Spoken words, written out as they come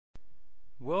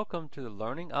Welcome to the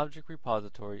Learning Object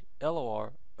Repository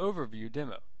LOR Overview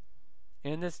demo.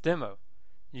 In this demo,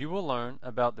 you will learn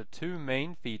about the two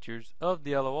main features of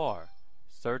the LOR,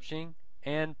 searching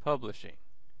and publishing.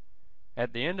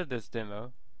 At the end of this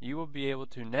demo, you will be able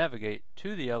to navigate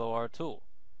to the LOR tool.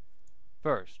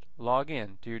 First, log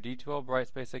in to your D2L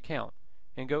Brightspace account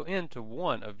and go into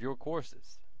one of your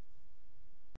courses.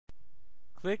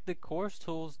 Click the Course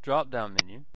Tools drop-down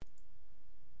menu,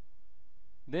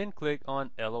 then click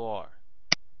on LOR.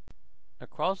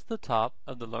 Across the top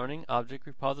of the Learning Object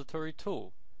Repository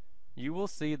tool, you will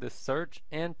see the Search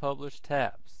and Publish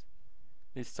tabs.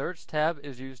 The Search tab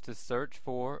is used to search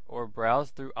for or browse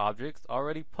through objects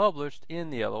already published in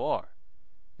the LOR.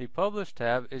 The Publish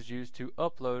tab is used to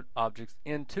upload objects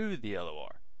into the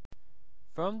LOR.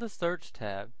 From the Search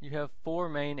tab, you have four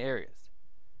main areas: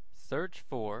 Search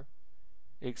for,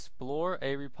 Explore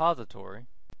a repository,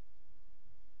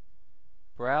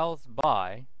 Browse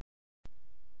by,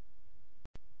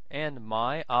 and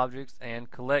My Objects and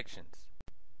Collections.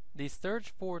 The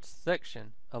Search For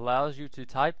section allows you to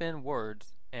type in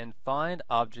words and find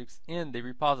objects in the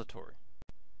repository.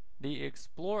 The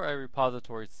Explore a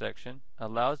Repository section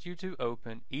allows you to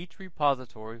open each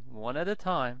repository one at a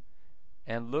time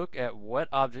and look at what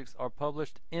objects are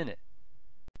published in it.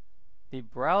 The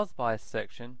Browse By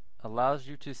section allows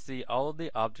you to see all of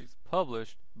the objects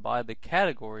published by the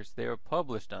categories they are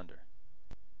published under.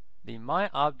 The My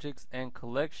Objects and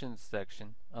Collections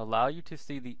section allow you to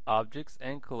see the objects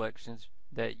and collections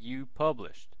that you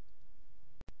published.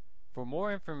 For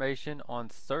more information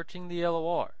on searching the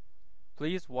LOR,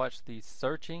 please watch the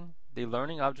Searching the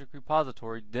Learning Object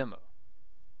Repository demo.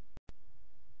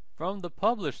 From the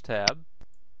Publish tab,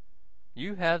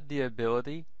 you have the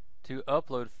ability to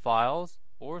upload files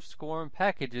or SCORM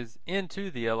packages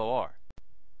into the LOR.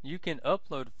 You can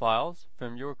upload files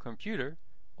from your computer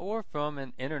or from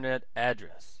an internet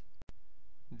address.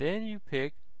 Then you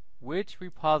pick which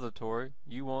repository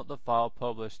you want the file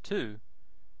published to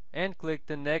and click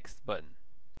the Next button.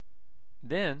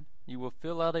 Then you will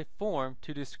fill out a form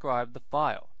to describe the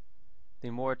file. The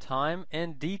more time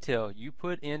and detail you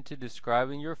put into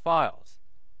describing your files,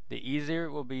 the easier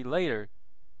it will be later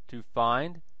to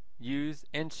find, use,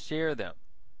 and share them.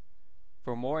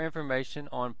 For more information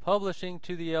on publishing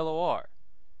to the LOR,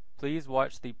 please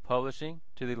watch the Publishing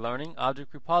to the Learning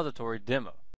Object Repository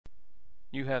demo.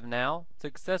 You have now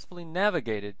successfully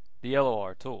navigated the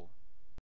LOR tool.